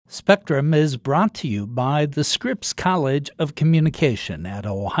Spectrum is brought to you by the Scripps College of Communication at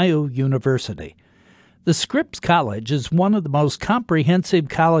Ohio University. The Scripps College is one of the most comprehensive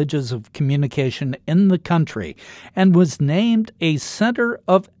colleges of communication in the country and was named a Center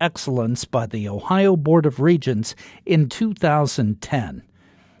of Excellence by the Ohio Board of Regents in 2010.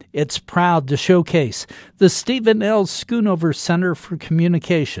 It's proud to showcase the Stephen L. Schoonover Center for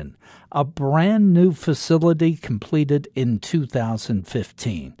Communication, a brand new facility completed in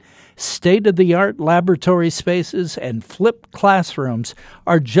 2015. State-of-the-art laboratory spaces and flipped classrooms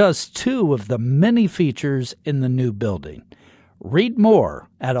are just two of the many features in the new building. Read more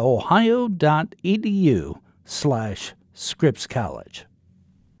at ohio.edu/Scripps College.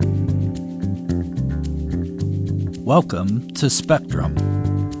 Welcome to Spectrum.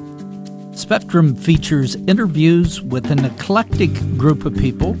 Spectrum features interviews with an eclectic group of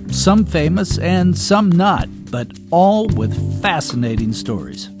people, some famous and some not, but all with fascinating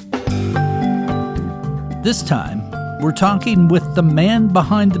stories. This time, we're talking with the man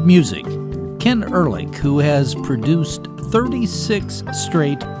behind the music, Ken Ehrlich, who has produced 36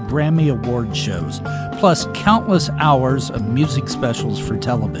 straight Grammy Award shows, plus countless hours of music specials for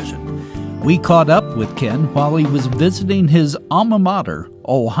television. We caught up with Ken while he was visiting his alma mater,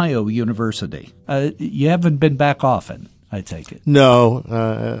 Ohio University. You haven't been back often, I take it. No,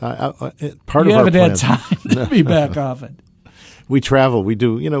 part you of our haven't plan. had time to be back often. We travel. We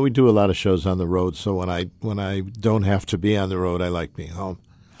do a lot of shows on the road. So when I don't have to be on the road, I like being home.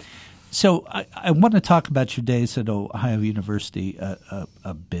 So I want to talk about your days at Ohio University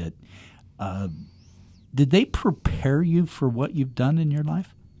a bit. Did they prepare you for what you've done in your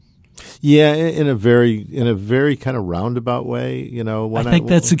life? Yeah, in a very kind of roundabout way, I think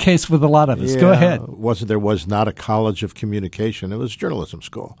that's the case with a lot of us. Yeah, Go ahead. There was not a college of communication. It was journalism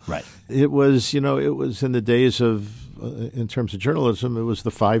school. Right. It was in the days of, in terms of journalism, it was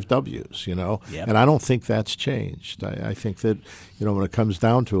the 5 W's, Yep. And I don't think that's changed. I think that, when it comes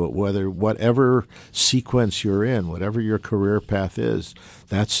down to it, whatever sequence you're in, whatever your career path is,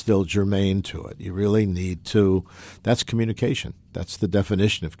 that's still germane to it. You really need to, that's communication. That's the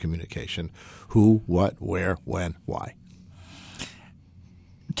definition of communication. Who, what, where, when, why.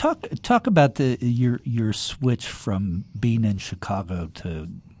 Talk about your switch from being in Chicago to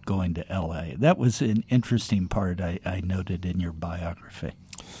going to L.A. That was an interesting part I noted in your biography.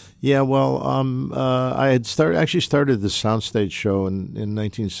 Yeah, well, I had started the soundstage show in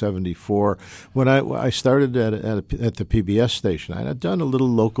 1974 when I started at the PBS station. I had done a little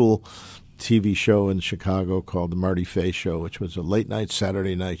local TV show in Chicago called the Marty Fay Show, which was a late night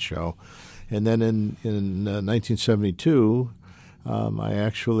Saturday night show, and then in 1972. I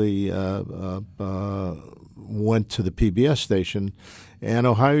actually went to the PBS station, and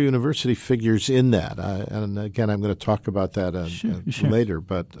Ohio University figures in that. And again, I'm going to talk about that Sure. later.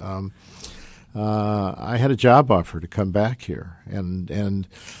 But I had a job offer to come back here, and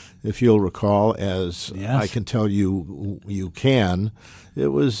if you'll recall, as Yes. I can tell you can. It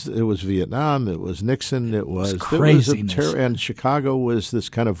was Vietnam. It was Nixon. It was craziness. and Chicago was this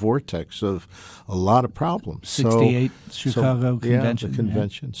kind of vortex of a lot of problems. 68 Chicago convention. Yeah, the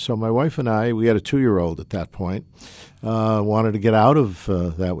convention. Yeah. So my wife and I, we had a 2-year-old at that point, wanted to get out of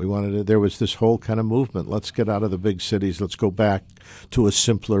that. There was this whole kind of movement. Let's get out of the big cities. Let's go back to a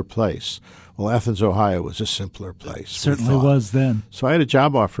simpler place. Well, Athens, Ohio was a simpler place. Certainly was then. So I had a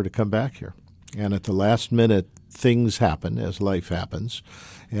job offer to come back here. And at the last minute, things happen, as life happens.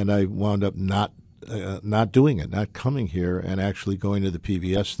 And I wound up not doing it, not coming here and actually going to the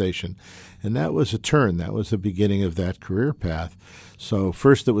PBS station. And that was a turn. That was the beginning of that career path. So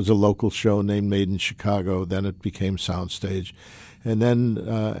first it was a local show named Made in Chicago. Then it became Soundstage. And then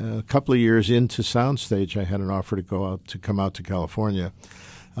a couple of years into Soundstage, I had an offer to come out to California.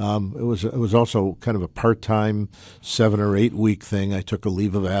 It was also kind of a part-time 7 or 8 week thing. I took a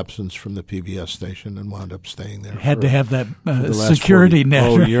leave of absence from the PBS station and wound up staying there. Had to have that security net.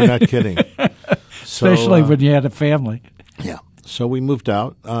 Oh, you're not kidding. Especially when you had a family. Yeah. So we moved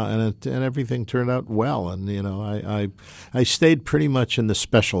out, and everything turned out well. And I stayed pretty much in the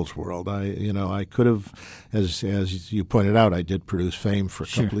specials world. I could have, as you pointed out, I did produce Fame for a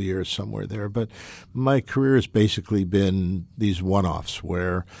couple of years somewhere there. But my career has basically been these one-offs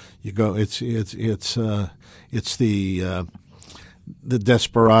where you go. It's the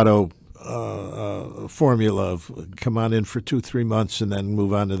Desperado formula of come on in for 2-3 months and then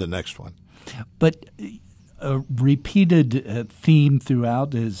move on to the next one. But a repeated theme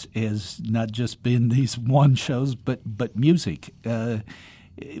throughout is not just been these one shows, but music.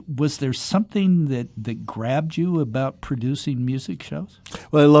 Was there something that grabbed you about producing music shows?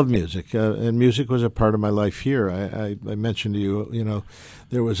 Well, I love music, and music was a part of my life here. I mentioned to you,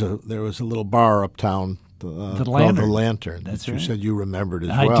 there was a little bar uptown called the Lantern. That's that right. You said you remembered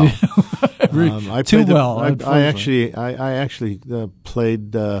as I well. do. I Too played well. I actually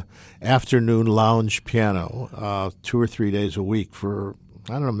played afternoon lounge piano 2 or 3 days a week for,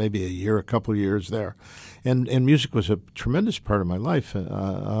 I don't know, maybe a couple of years there. And music was a tremendous part of my life.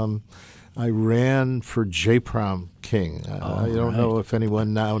 I ran for J-Prom King. I don't know if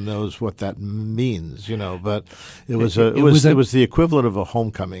anyone now knows what that means, but it was the equivalent of a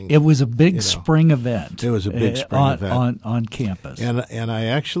homecoming. It was a big spring event. It was a big spring event on campus. And I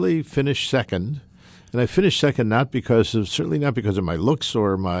actually finished second. And I finished second certainly not because of my looks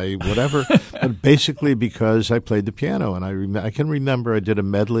or my whatever, but basically because I played the piano. And I can remember I did a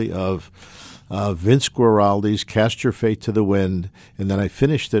medley of Vince Guaraldi's "Cast Your Fate to the Wind," and then I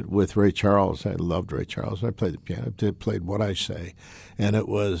finished it with Ray Charles. I loved Ray Charles. I played the piano. I played "What I Say," and it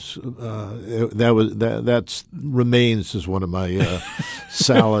was that remains as one of my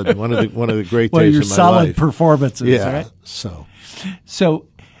one of the great days your of my solid life. Performances, yeah, right? So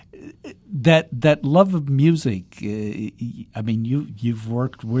that love of music. I mean, you've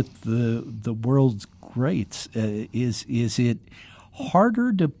worked with the world's greats. Is it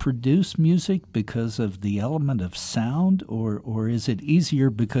harder to produce music because of the element of sound, or is it easier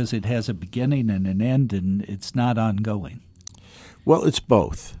because it has a beginning and an end and it's not ongoing? Well, it's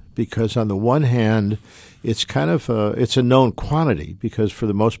both, because on the one hand, it's kind of it's a known quantity, because for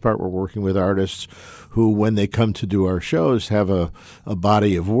the most part we're working with artists who, when they come to do our shows, have a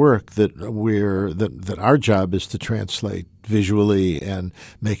body of work that our job is to translate visually and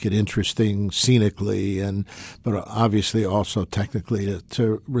make it interesting scenically, but obviously also technically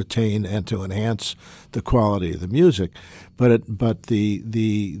to retain and to enhance the quality of the music. But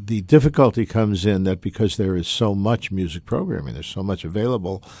the difficulty comes in that because there is so much music programming, there's so much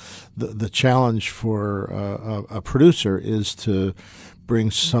available, the challenge for a producer is to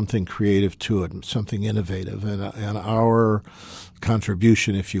bring something creative to it, something innovative, and our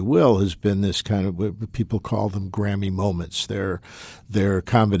contribution, if you will, has been this kind of what people call them Grammy moments. They're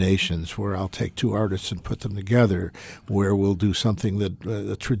combinations where I'll take two artists and put them together, where we'll do something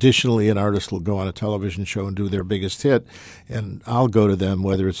that traditionally an artist will go on a television show and do their biggest hit, and I'll go to them,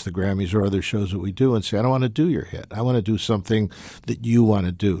 whether it's the Grammys or other shows that we do, and say, I don't want to do your hit. I want to do something that you want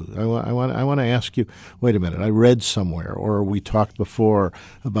to do. I want to ask you, wait a minute, I read somewhere, or we talked before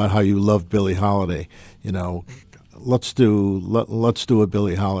about how you love Billie Holiday, Let's do a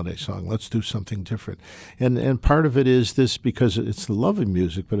Billie Holiday song. Let's do something different. And part of it is this, because it's the love of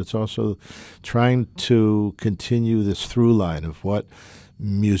music, but it's also trying to continue this through line of what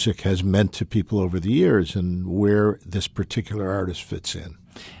music has meant to people over the years and where this particular artist fits in.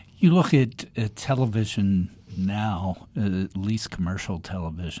 You look at television now, at least commercial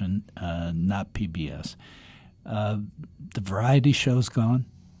television, not PBS. The variety show's gone.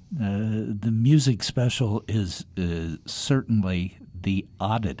 The music special is certainly the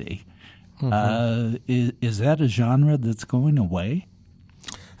oddity. Mm-hmm. Is that a genre that's going away?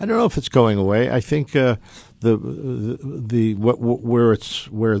 I don't know if it's going away. I think where it's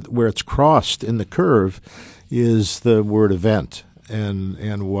crossed in the curve is the word event.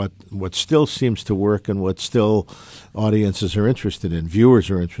 And what still seems to work, and what still audiences are interested in, viewers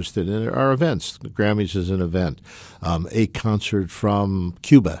are interested in, are events. The Grammys is an event. A concert from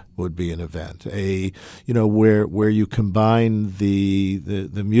Cuba would be an event. Where you combine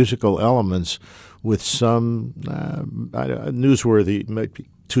the musical elements with some newsworthy, might be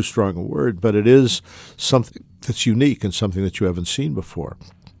too strong a word, but it is something that's unique and something that you haven't seen before.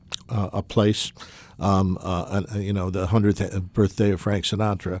 A place. The 100th birthday of Frank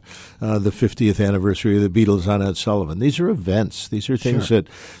Sinatra, the 50th anniversary of the Beatles on Ed Sullivan. These are events. These are things Sure.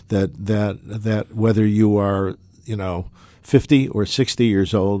 that whether you are 50 or 60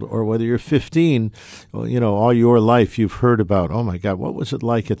 years old, or whether you're 15, all your life you've heard about, oh my God, what was it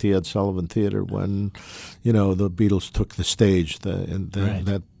like at the Ed Sullivan Theater when, the Beatles took the stage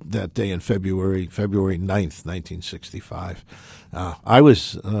Right. that day in February 9th, 1965.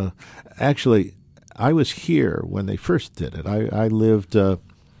 I was here when they first did it. I lived. There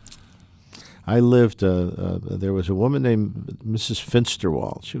was a woman named Mrs.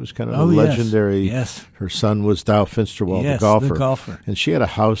 Finsterwald. She was kind of legendary. Yes. Her son was Dow Finsterwald, Yes, the the golfer. and she had a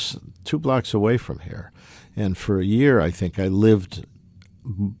house 2 blocks away from here. And for a year, I think I lived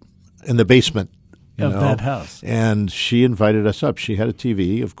in the basement of that house. And she invited us up. She had a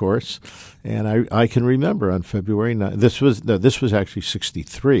TV, of course, and I can remember on February 9th, this was actually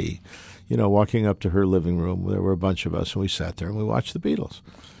 1963, walking up to her living room. There were a bunch of us, and we sat there and we watched the Beatles.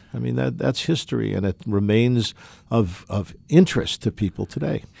 I mean, that's history, and it remains of interest to people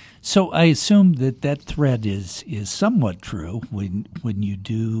today. So I assume that thread is somewhat true when you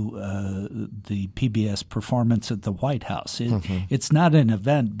do the PBS performance at the White House. It's not an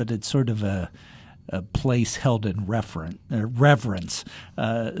event, but it's sort of a place held in reverence.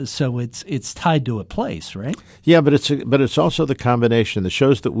 So it's tied to a place, right? Yeah, but it's also the combination. The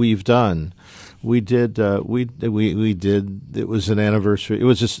shows that we've done. We did. It was an anniversary. It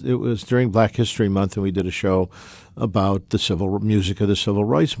was during Black History Month, and we did a show about the music of the civil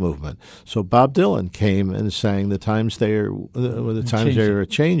rights movement. So Bob Dylan came and sang "The Times They Are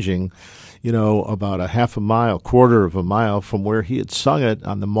Changing," about a half a mile, quarter of a mile from where he had sung it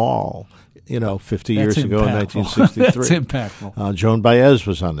on the Mall. 50 years ago in 1963. That's impactful. Joan Baez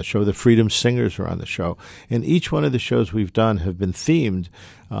was on the show. The Freedom Singers were on the show. And each one of the shows we've done have been themed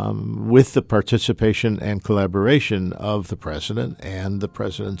with the participation and collaboration of the president and the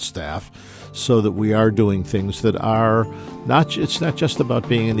president's staff, so that we are doing things that are it's not just about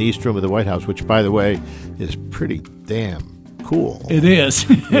being in the East Room of the White House, which, by the way, is pretty damn cool. It is.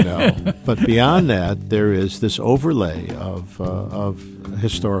 But beyond that, there is this overlay of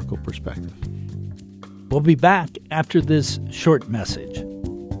historical perspective. We'll be back after this short message.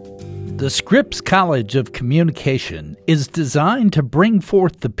 The Scripps College of Communication is designed to bring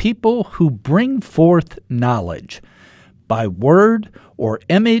forth the people who bring forth knowledge by word or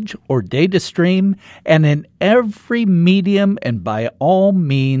image or data stream, and in every medium and by all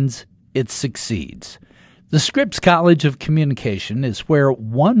means it succeeds. The Scripps College of Communication is where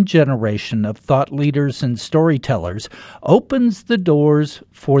one generation of thought leaders and storytellers opens the doors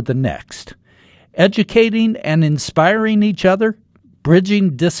for the next, educating and inspiring each other,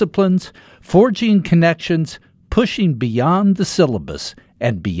 bridging disciplines, forging connections, pushing beyond the syllabus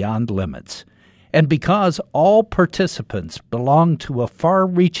and beyond limits. And because all participants belong to a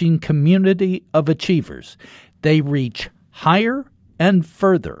far-reaching community of achievers, they reach higher and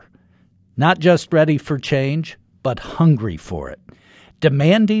further. Not just ready for change, but hungry for it,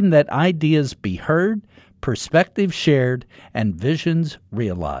 demanding that ideas be heard, perspectives shared, and visions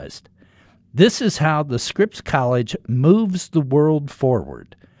realized. This is how the Scripps College moves the world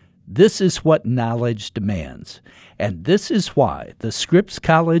forward. This is what knowledge demands, and this is why the Scripps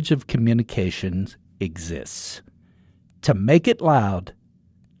College of Communications exists. To make it loud,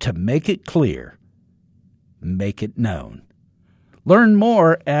 to make it clear, make it known. Learn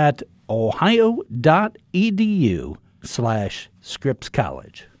more at ohio.edu/Scripps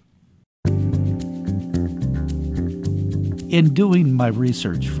College. In doing my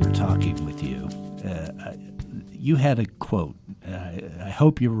research for talking with you, you had a quote. I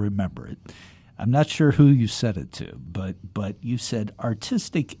hope you remember it. I'm not sure who you said it to, but you said,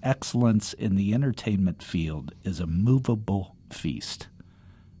 "Artistic excellence in the entertainment field is a movable feast."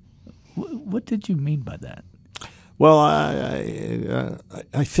 What did you mean by that? Well,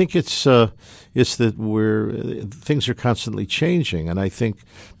 I think it's that things are constantly changing, and I think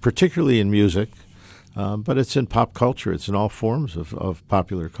particularly in music, but it's in pop culture. It's in all forms of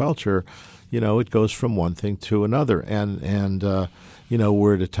popular culture. It goes from one thing to another, and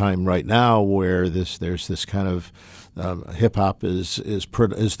we're at a time right now where there's this kind of hip hop is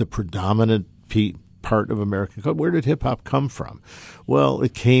the predominant part of American culture. Where did hip-hop come from? Well,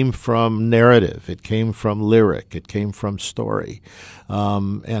 it came from narrative. It came from lyric. It came from story.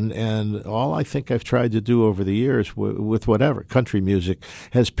 And all I think I've tried to do over the years with whatever, country music,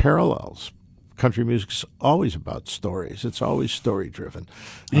 has parallels. Country music's always about stories. It's always story-driven.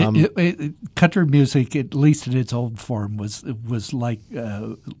 Country music, at least in its old form, was like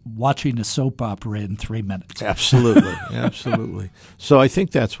watching a soap opera in 3 minutes. Absolutely, absolutely. So I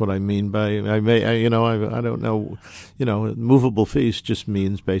think that's what I mean by I don't know. Movable feast just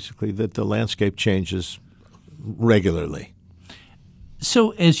means basically that the landscape changes regularly.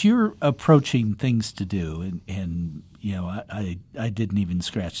 So as you're approaching things to do, and I didn't even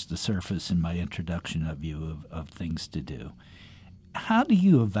scratch the surface in my introduction of you of things to do. How do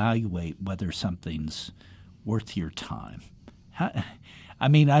you evaluate whether something's worth your time?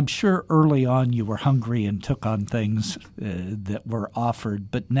 I'm sure early on you were hungry and took on things that were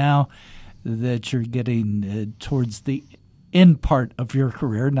offered, but now that you're getting towards the end part of your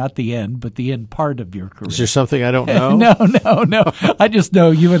career, not the end, but the end part of your career. Is there something I don't know? No. I just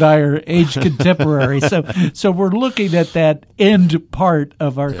know you and I are age contemporary. So we're looking at that end part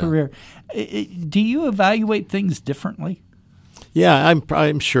of our career. Do you evaluate things differently? Yeah,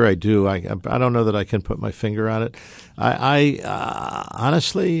 I'm sure I do. I don't know that I can put my finger on it.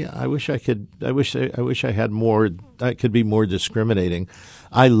 Honestly, I wish I could. I wish I had more. I could be more discriminating.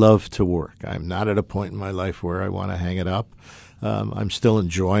 I love to work. I'm not at a point in my life where I want to hang it up. I'm still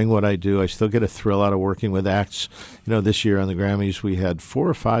enjoying what I do. I still get a thrill out of working with acts. This year on the Grammys, we had 4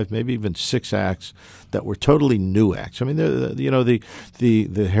 or 5, maybe even 6 acts that were totally new acts. I mean, a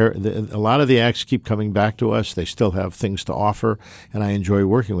lot of the acts keep coming back to us. They still have things to offer, and I enjoy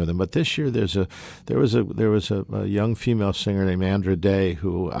working with them. But this year, there was a young female singer named Andra Day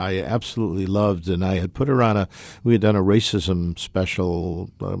who I absolutely loved, and I had put her on we had done a racism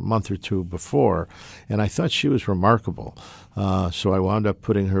special a month or 2 before, and I thought she was remarkable. So I wound up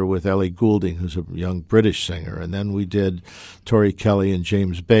putting her with Ellie Goulding, who's a young British singer, and then we did Tori Kelly and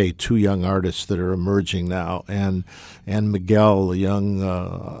James Bay, 2 young artists that are emerging now, and Miguel, a young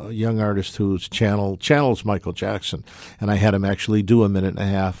artist whose channels Michael Jackson, and I had him actually do a minute and a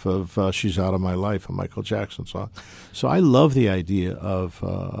half of "She's Out of My Life," a Michael Jackson song. So I love the idea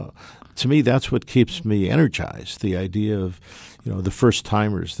of. To me, that's what keeps me energized. The idea of, the first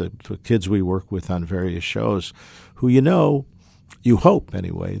timers, the kids we work with on various shows, who you hope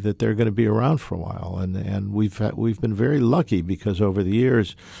anyway that they're going to be around for a while, and we've been very lucky because over the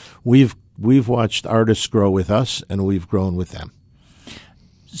years we've watched artists grow with us and we've grown with them.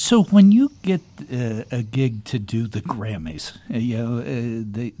 So when you get a gig to do the Grammys,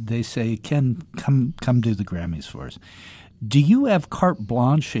 they say, "Ken, come do the Grammys for us." Do you have carte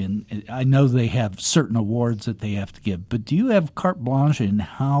blanche I know they have certain awards that they have to give, but do you have carte blanche in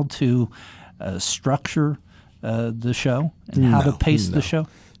how to structure the show and how to pace the show?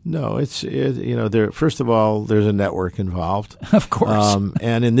 No, first of all, there's a network involved. Of course.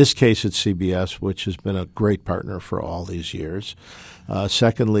 And in this case, it's CBS, which has been a great partner for all these years.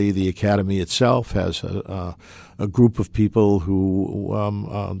 Secondly, the Academy itself has a group of people who,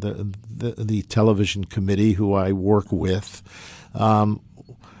 the television committee who I work with.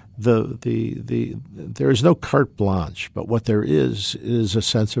 There is no carte blanche, but what there is a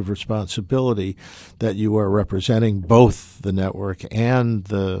sense of responsibility that you are representing both the network and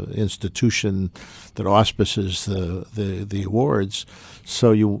the institution that auspices the awards.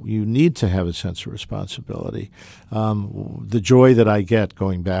 So you need to have a sense of responsibility. The joy that I get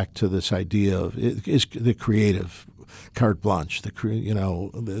going back to this idea of is the creative carte blanche.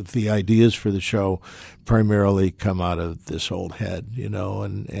 The ideas for the show primarily come out of this old head,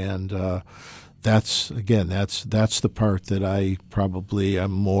 and that's the part that I probably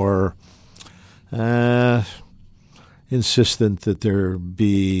am more insistent that there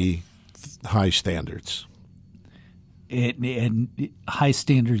be high standards. And high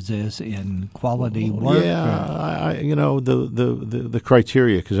standards is in quality work? Yeah, the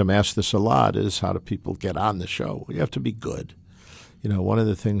criteria, because I'm asked this a lot, is how do people get on the show? You have to be good. One of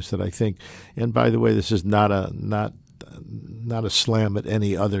the things that I think, and by the way, this is not a slam at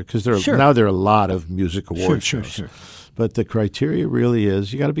any other, because there are a lot of music award shows. Sure. But the criteria really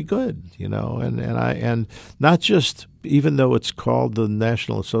is you got to be good, and not just, even though it's called the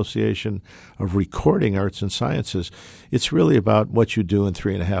National Association of Recording Arts and Sciences, it's really about what you do in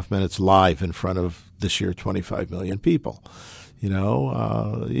 3.5 minutes live in front of this year 25 million people.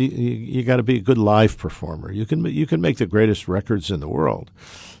 You got to be a good live performer. You can make the greatest records in the world,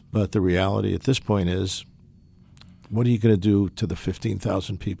 but the reality at this point is, what are you going to do to the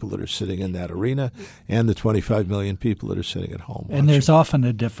 15,000 people that are sitting in that arena and the 25 million people that are sitting at home watching? And there's often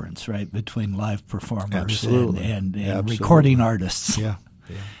a difference, right, between live performers and recording artists. Yeah.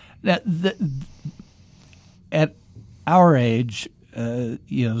 At our age,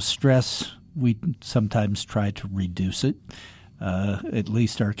 stress, we sometimes try to reduce it. At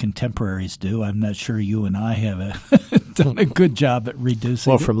least our contemporaries do. I'm not sure you and I have done a good job at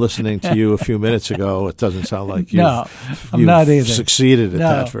reducing it. Well, from listening to you a few minutes ago, it doesn't sound like I'm not either. Succeeded at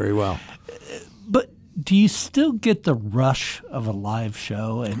that very well. But do you still get the rush of a live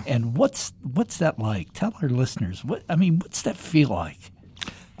show? And what's that like? Tell our listeners. What's that feel like?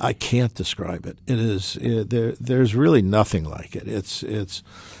 I can't describe it. It is there's really nothing like it. It's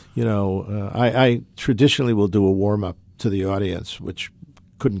I traditionally will do a warm up to the audience, which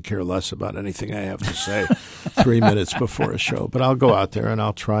couldn't care less about anything I have to say 3 minutes before a show. But I'll go out there and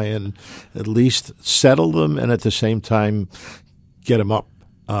I'll try and at least settle them and at the same time get them up.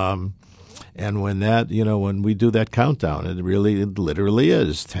 And when we do that countdown, it literally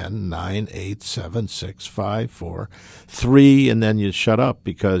is 10, 9, 8, 7, 6, 5, 4, 3, and then you shut up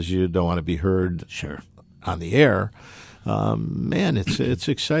because you don't want to be heard on the air. Man, it's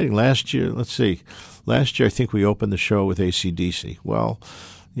exciting. Last year, I think we opened the show with AC/DC. Well,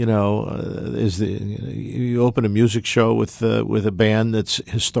 You open a music show with a band that's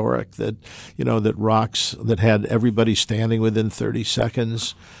historic, that rocks, that had everybody standing within 30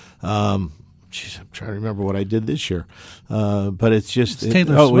 seconds. I'm trying to remember what I did this year, but it's just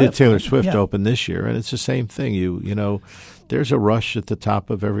Taylor Swift opened this year, and it's the same thing. There's a rush at the top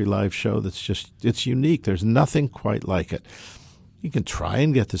of every live show it's unique. There's nothing quite like it. You can try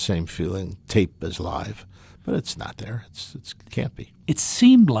and get the same feeling tape as live, but it's not there. It can't be. It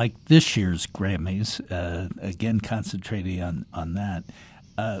seemed like this year's Grammys, again concentrating on that,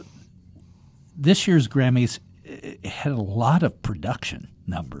 this year's Grammys had a lot of production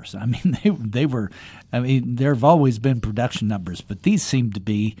numbers. I mean, they were. I mean, there have always been production numbers, but these seem to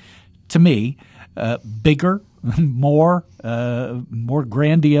be, to me, bigger, more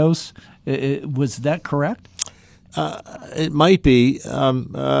grandiose. Was that correct? It might be.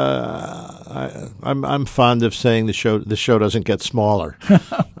 I'm fond of saying the show doesn't get smaller.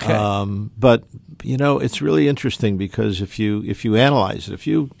 Okay. But it's really interesting because if you analyze it, if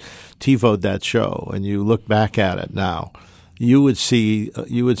you TiVo'd that show and you look back at it now, you would see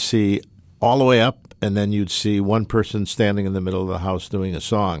all the way up, and then you'd see one person standing in the middle of the house doing a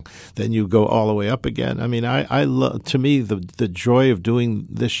song. Then you go all the way up again. I mean, to me, the joy of doing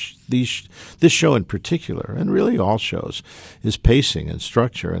this show in particular, and really all shows, is pacing and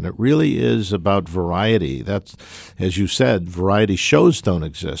structure, and it really is about variety. That's, as you said, variety shows don't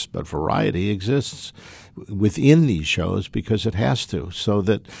exist, but variety exists within these shows because it has to, so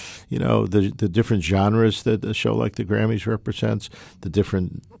that the different genres that a show like the Grammys represents, the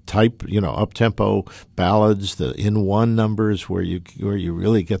different type, up-tempo ballads, the in-one numbers where you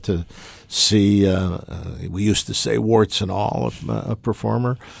really get to see, we used to say warts and all of a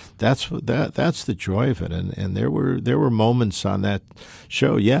performer. That's the joy of it, and there were moments on that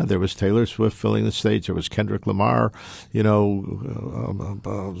show. Yeah, there was Taylor Swift filling the stage. There was Kendrick Lamar,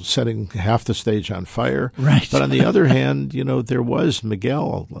 setting half the stage on fire. Right. But on the other hand, there was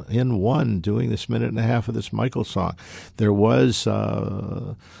Miguel in one doing this minute and a half of this Michael song. There was,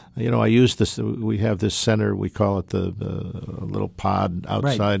 I use this. We have this center. We call it the little pod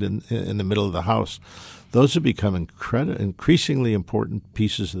outside in the middle of the house. Those have become increasingly important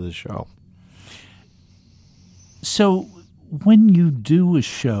pieces of the show. So when you do a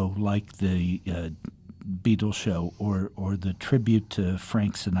show like the Beatles show or the tribute to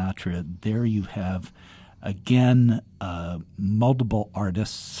Frank Sinatra, there you have, again, multiple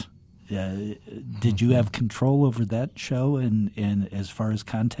artists. Did you have control over that show and as far as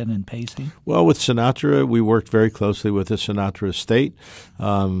content and pacing? Well, with Sinatra, we worked very closely with the Sinatra estate.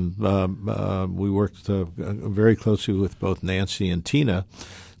 We worked very closely with both Nancy and Tina.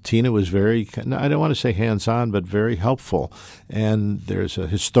 Tina was very, I don't want to say hands-on, but very helpful. And there's a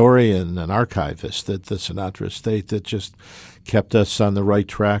historian, an archivist at the Sinatra estate that just kept us on the right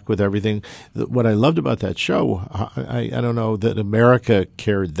track with everything. What I loved about that show, I don't know that America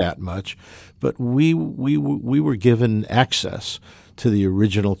cared that much, but we were given access to the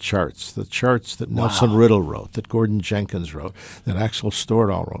original charts, the charts that Nelson Riddle wrote, that Gordon Jenkins wrote, that Axel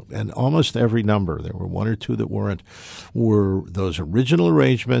Stordahl wrote. And almost every number, there were one or two that weren't, were those original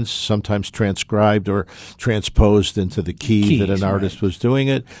arrangements, sometimes transcribed or transposed into the key that an artist was doing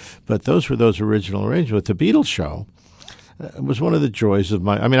it. But those were those original arrangements. With the Beatles show, it was one of the joys of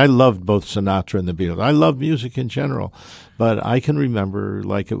I loved both Sinatra and the Beatles. I love music in general, but I can remember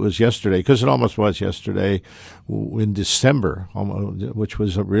like it was yesterday, because it almost was yesterday, in December, which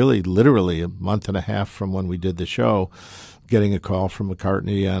was really literally a month and a half from when we did the show, getting a call from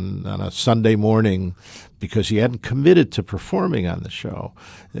McCartney on a Sunday morning because he hadn't committed to performing on the show.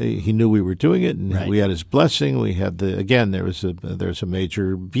 He knew we were doing it, and we had his blessing. We had there's a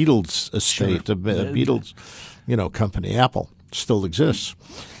major Beatles estate, a Beatles company, Apple, still exists.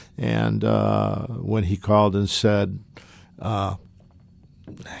 And when he called and said, I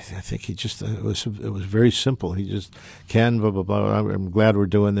think it was very simple. He just, Ken, blah, blah, blah, I'm glad we're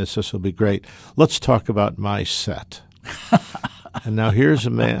doing this. This will be great. Let's talk about my set. And now here's a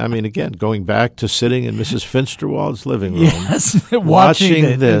man, again, going back to sitting in Mrs. Finsterwald's living room,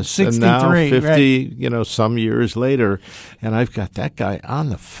 watching this, and now 50, some years later, and I've got that guy on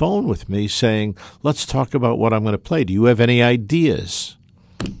the phone with me saying, let's talk about what I'm going to play. Do you have any ideas?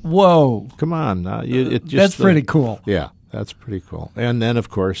 Whoa. Come on. That's pretty cool. Yeah. That's pretty cool. And then, of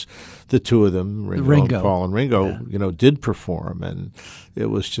course, the two of them, Ringo. And Paul and Ringo, did perform, and it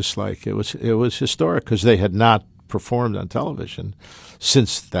was just like it was historic because they had not performed on television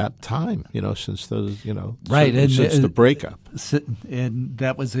since that time, since those, right, since the breakup. And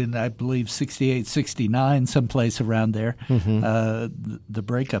that was in, I believe, 68, 69, someplace around there, the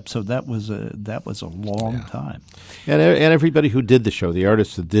breakup. So that was a long time. And everybody who did the show, the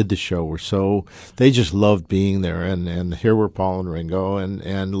artists that did the show, they just loved being there. And here were Paul and Ringo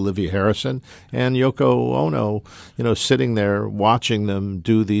and Olivia Harrison and Yoko Ono, sitting there watching them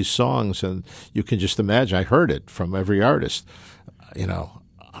do these songs. And you can just imagine, I heard it from every artist,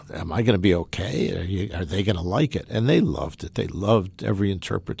 am I going to be okay? Are they going to like it? And they loved it. They loved every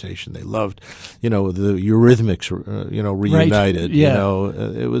interpretation. They loved, the Eurythmics, reunited. Right. Yeah.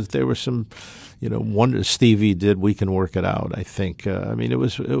 There were some, wonder. Stevie did "We Can Work It Out." I think. It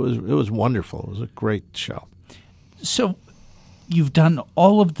was wonderful. It was a great show. So, you've done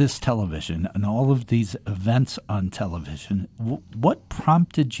all of this television and all of these events on television. What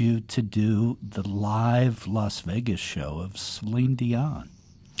prompted you to do the live Las Vegas show of Celine Dion?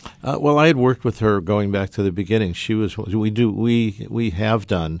 Well, I had worked with her going back to the beginning. We have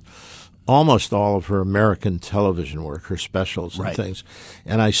done almost all of her American television work, her specials and things,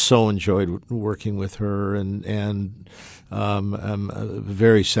 and I so enjoyed working with her. And I'm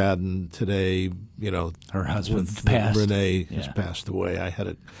very saddened today. Her husband passed. Renee has passed away. I had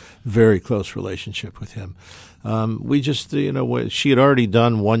a very close relationship with him. We just, she had already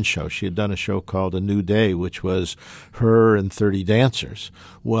done one show. She had done a show called A New Day, which was her and 30 dancers.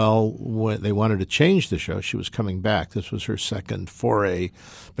 Well, when they wanted to change the show, she was coming back. This was her second foray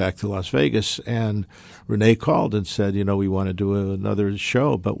back to Las Vegas. And Renee called and said, we want to do another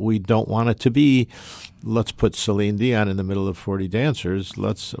show, but we don't want it to be, let's put Celine Dion in the middle of 40 dancers.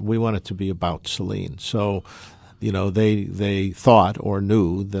 We want it to be about Celine. So, they thought or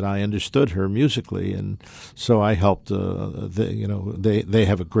knew that I understood her musically, and so I helped. They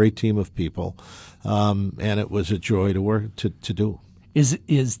have a great team of people, and it was a joy to work to do.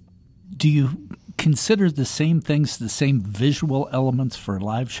 Do you consider the same things, the same visual elements for a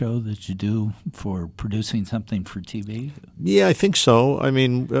live show that you do for producing something for TV? Yeah, I think so.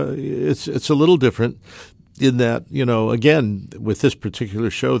 It's a little different in that, again, with this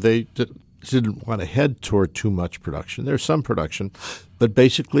particular show, they didn't want to head toward too much production. There's some production, but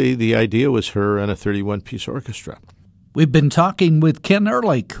basically the idea was her and a 31-piece orchestra. We've been talking with Ken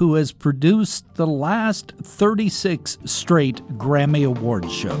Ehrlich, who has produced the last 36 straight Grammy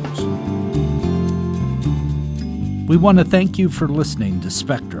Awards shows. We want to thank you for listening to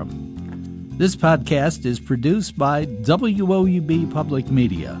Spectrum. This podcast is produced by WOUB Public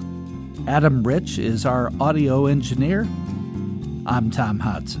Media. Adam Rich is our audio engineer. I'm Tom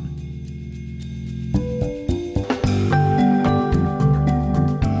Hodson.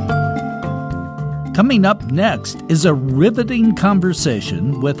 Coming up next is a riveting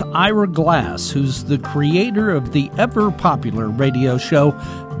conversation with Ira Glass, who's the creator of the ever-popular radio show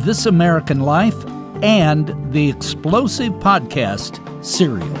This American Life and the explosive podcast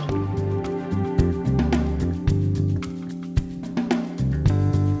Serial.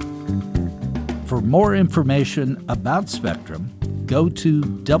 For more information about Spectrum, go to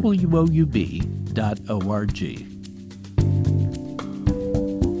WOUB.org.